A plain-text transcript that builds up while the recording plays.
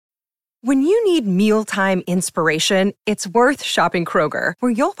When you need mealtime inspiration, it's worth shopping Kroger,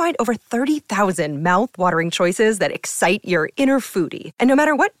 where you'll find over 30,000 mouth-watering choices that excite your inner foodie. And no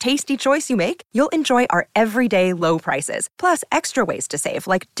matter what tasty choice you make, you'll enjoy our everyday low prices, plus extra ways to save,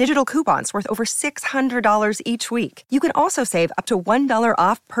 like digital coupons worth over $600 each week. You can also save up to $1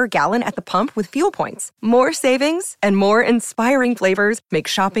 off per gallon at the pump with fuel points. More savings and more inspiring flavors make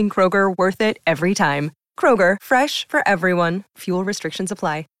shopping Kroger worth it every time. Kroger, fresh for everyone. Fuel restrictions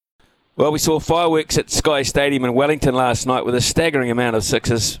apply. Well, we saw fireworks at Sky Stadium in Wellington last night with a staggering amount of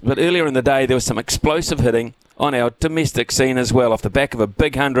sixes, but earlier in the day there was some explosive hitting on our domestic scene as well. Off the back of a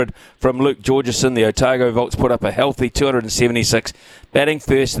big 100 from Luke Georgeson, the Otago Volts put up a healthy 276, batting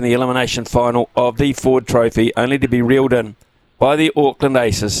first in the elimination final of the Ford Trophy, only to be reeled in by the Auckland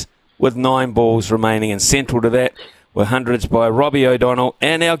Aces with 9 balls remaining. And central to that were hundreds by Robbie O'Donnell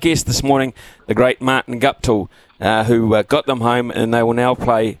and our guest this morning, the great Martin Guptill, who got them home, and they will now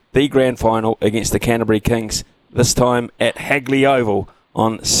play the grand final against the Canterbury Kings, this time at Hagley Oval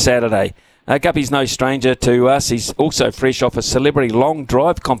on Saturday. Guppy's no stranger to us. He's also fresh off a celebrity long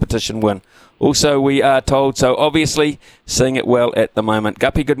drive competition win. Also, we are told, so obviously seeing it well at the moment.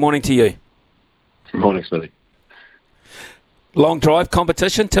 Guppy, good morning to you. Good morning, Smithy. Long drive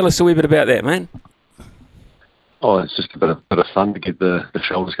competition, tell us a wee bit about that, man. Oh, it's just a bit of fun to get the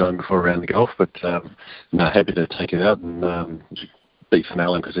shoulders going before a round of golf, but happy to take it out and beat Finn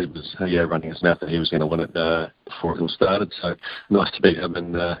Allen because he was running his mouth that he was going to win it before it all started. So nice to beat him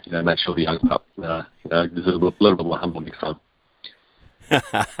and make sure the young pup there's a little bit more humble next time.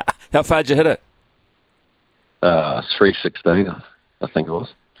 How far did you hit it? 316, I think it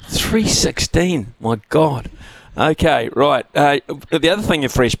was. 316, my God. Okay, right. The other thing you're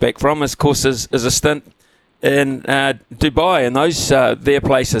fresh back from, of course, is a stint in Dubai and those their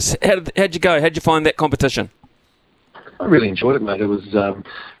places. How'd you go? How'd you find that competition? I really enjoyed it, mate. It was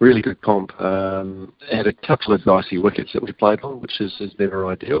really good comp. Had a couple of dicey wickets that we played on, which is never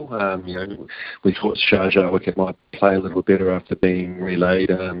ideal. We thought Sharjah wicket might play a little better after being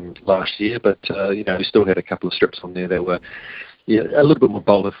relayed last year, but we still had a couple of strips on there that were a little bit more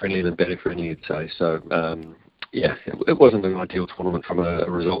bowler friendly than batter friendly, I'd say. So it wasn't an ideal tournament from a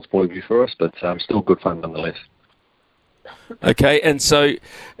results point of view for us, but still good fun nonetheless. Okay, and so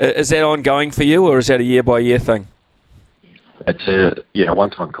is that ongoing for you, or is that a year-by-year thing? It's a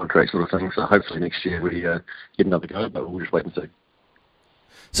one-time contract sort of thing, so hopefully next year we get another go, but we'll just wait and see.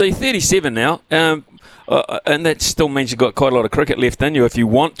 So you're 37 now, and that still means you've got quite a lot of cricket left in you if you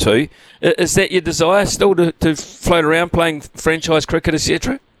want to. Is that your desire still to float around playing franchise cricket,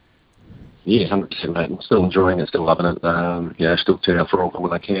 etc.? Yeah, 100%, mate. I'm still enjoying it, still loving it. Still turn out for Auckland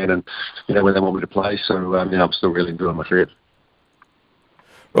when I can, and when they want me to play. So I'm still really enjoying my career.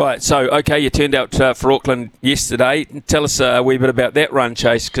 Right. So okay, you turned out for Auckland yesterday. Tell us a wee bit about that run,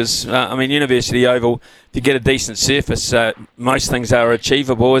 Chase, because University Oval, if you get a decent surface, most things are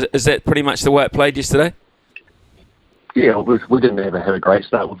achievable. Is that pretty much the way it played yesterday? Yeah, we didn't ever have a great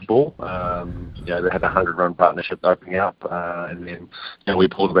start with the ball. They had a 100-run partnership opening up, and then we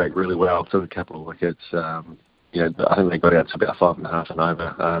pulled back really well, took a couple of wickets. I think they got out to about 5.5 and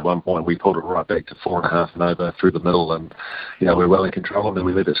over. At one point, we pulled it right back to 4.5 and over through the middle, and we were well in control. And then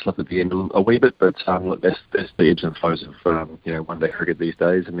we let it slip at the end a wee bit, but look, that's the ebbs and flows of one-day cricket these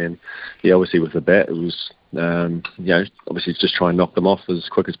days. And then, obviously with the bat, it was obviously just try and knock them off as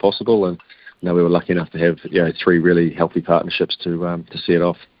quick as possible. And we were lucky enough to have 3 really healthy partnerships to see it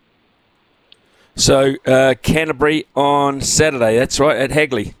off. So Canterbury on Saturday, that's right, at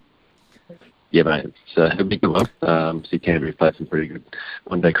Hagley. Yeah, mate, it's a big one. Canterbury's played some pretty good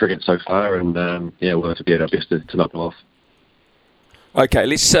one-day cricket so far, and we'll have to be at our best to knock them off. Okay,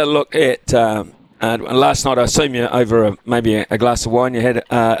 let's look at last night. I assume you over maybe a glass of wine. You had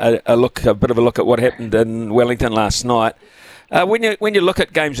a bit of a look at what happened in Wellington last night. When you look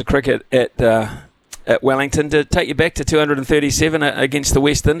at games of cricket at Wellington, did it take you back to 237 against the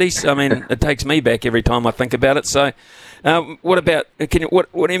West Indies? I mean, it takes me back every time I think about it. So, what about?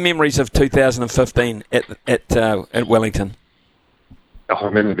 What are your memories of 2015 at Wellington? I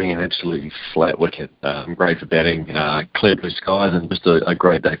remember being an absolutely flat wicket, great for batting, clear blue skies, and just a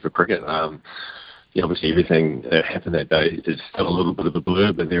great day for cricket. Obviously everything that happened that day is still a little bit of a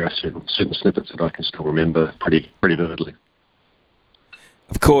blur, but there are certain snippets that I can still remember pretty vividly.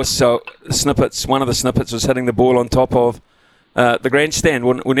 Of course, so one of the snippets was hitting the ball on top of the grandstand.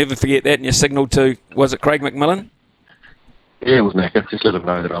 We'll never forget that, and you signalled to, was it Craig McMillan? Yeah, it was Macca. Just let him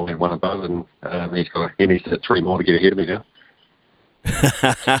know that I went one above, and he needs to hit 3 more to get ahead of me now.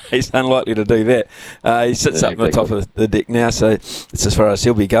 He's unlikely to do that. He sits up on the top of the deck now, so it's as far as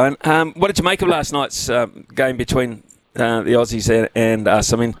he'll be going. What did you make of last night's game between the Aussies and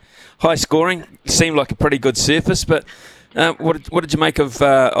us. I mean, high scoring, seemed like a pretty good surface, but what did you make of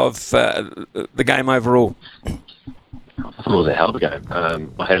the game overall? I thought it was a hell of a game.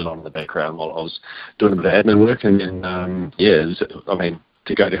 I had it on in the background while I was doing a bit of admin work, and then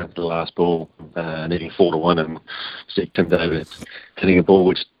to go down to the last ball, needing 4-1, and see Tim David hitting a ball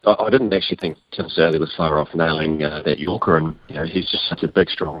which I didn't actually think Tim Daly was far off nailing that Yorker, and he's just such a big,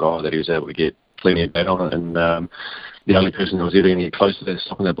 strong guy that he was able to get plenty of bat on it, and the only person who was ever going to get close to that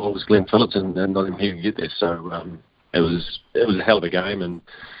stopping that ball was Glenn Phillips, and not even he could get there. So it was a hell of a game and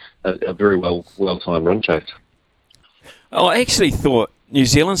a very well timed run chase. I actually thought New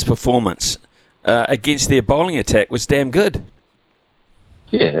Zealand's performance against their bowling attack was damn good.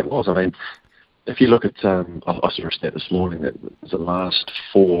 Yeah, it was. I mean, if you look at, I saw a stat this morning that the last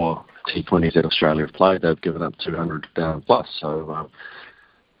 4 T20s that Australia have played, they've given up 200 plus. So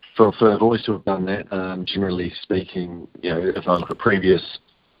for the boys to have done that, generally speaking, if I look at previous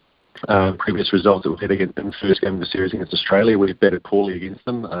results that we've had in the first game of the series against Australia, we've batted poorly against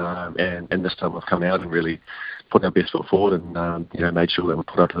them, and this time we've come out and really put our best foot forward and made sure that we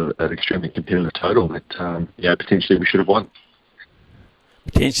put up an extremely competitive total that potentially we should have won.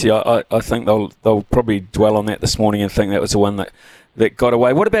 Potentially, I think they'll probably dwell on that this morning and think that was the one that got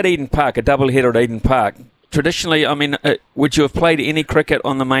away. What about Eden Park, a double header at Eden Park? Traditionally, I mean, would you have played any cricket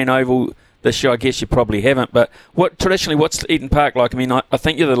on the main oval this year? I guess you probably haven't, but what's Eden Park like? I mean, I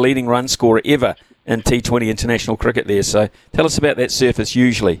think you're the leading run scorer ever in T20 international cricket there, so tell us about that surface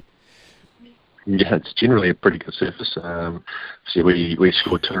usually. Yeah, it's generally a pretty good surface. We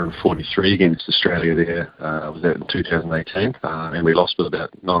scored 243 against Australia there. Was that in 2018, and we lost with about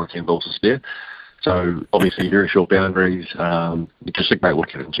 9 or 10 balls to spare. So obviously very short boundaries. Just a great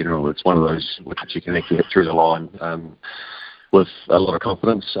wicket in general. It's one of those wickets you can actually hit through the line with a lot of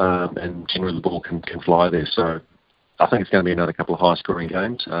confidence, and generally the ball can fly there. So I think it's going to be another couple of high-scoring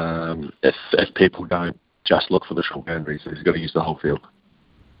games. If people don't just look for the short boundaries, they've got to use the whole field.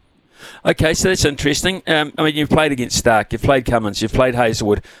 Okay, so that's interesting. I mean, you've played against Stark, you've played Cummins, you've played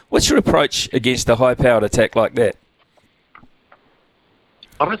Hazelwood. What's your approach against a high-powered attack like that?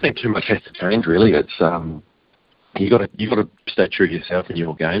 I don't think too much has to change, really. It's you got to stay true to yourself in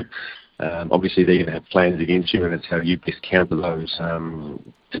your game. Obviously, they're going to have plans against you, and it's how you best counter those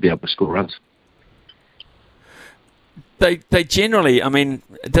to be able to score runs. They generally, I mean,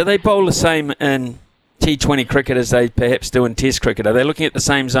 do they bowl the same in T20 cricket as they perhaps do in Test cricket? Are they looking at the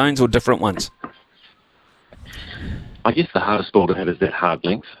same zones or different ones? I guess the hardest ball to hit is that hard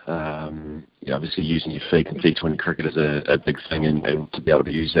length. Obviously using your feet in T20 cricket is a big thing, and to be able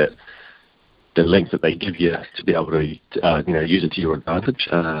to use that, the length that they give you to be able to use it to your advantage.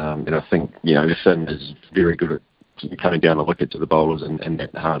 And I think Finn is very good at coming down the wicket to the bowlers and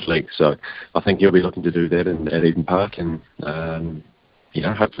that hard leg. So I think he'll be looking to do that at Eden Park, and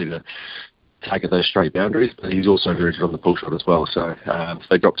hopefully to target those straight boundaries, but he's also very good on the pull shot as well. So if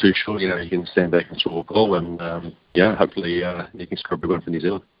they drop too short, you can stand back and score a ball, and hopefully you can score a big one for New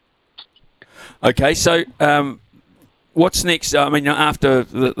Zealand. Okay, so what's next? I mean, after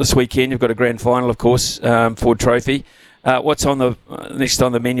this weekend, you've got a grand final, of course, Ford Trophy. What's on the next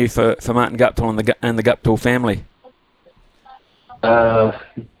on the menu for Martin Guptill and the Guptill family?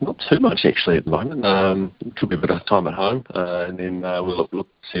 Not too much actually at the moment. Could be a bit of time at home, and then we'll look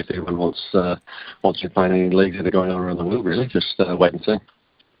see if anyone wants to play any leagues that are going on around the world. Really, just wait and see.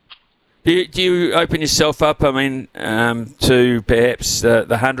 Do you open yourself up? I mean, to perhaps the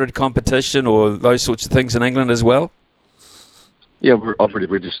 100 competition or those sorts of things in England as well? Yeah, I've already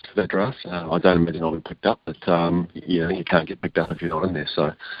registered for that draft. I don't imagine I'll be picked up, but you can't get picked up if you're not in there.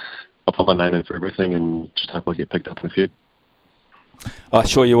 So I'll put my name in for everything and just hope I get picked up in a few. I'm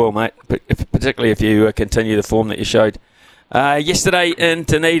sure you will, mate, particularly if you continue the form that you showed yesterday in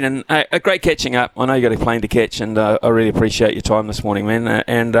Dunedin. A great catching up. I know you got a plane to catch, and I really appreciate your time this morning, man,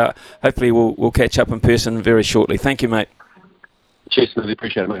 and hopefully we'll catch up in person very shortly. Thank you, mate. Cheers, Smithy.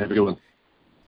 Appreciate it, mate. Have a good one.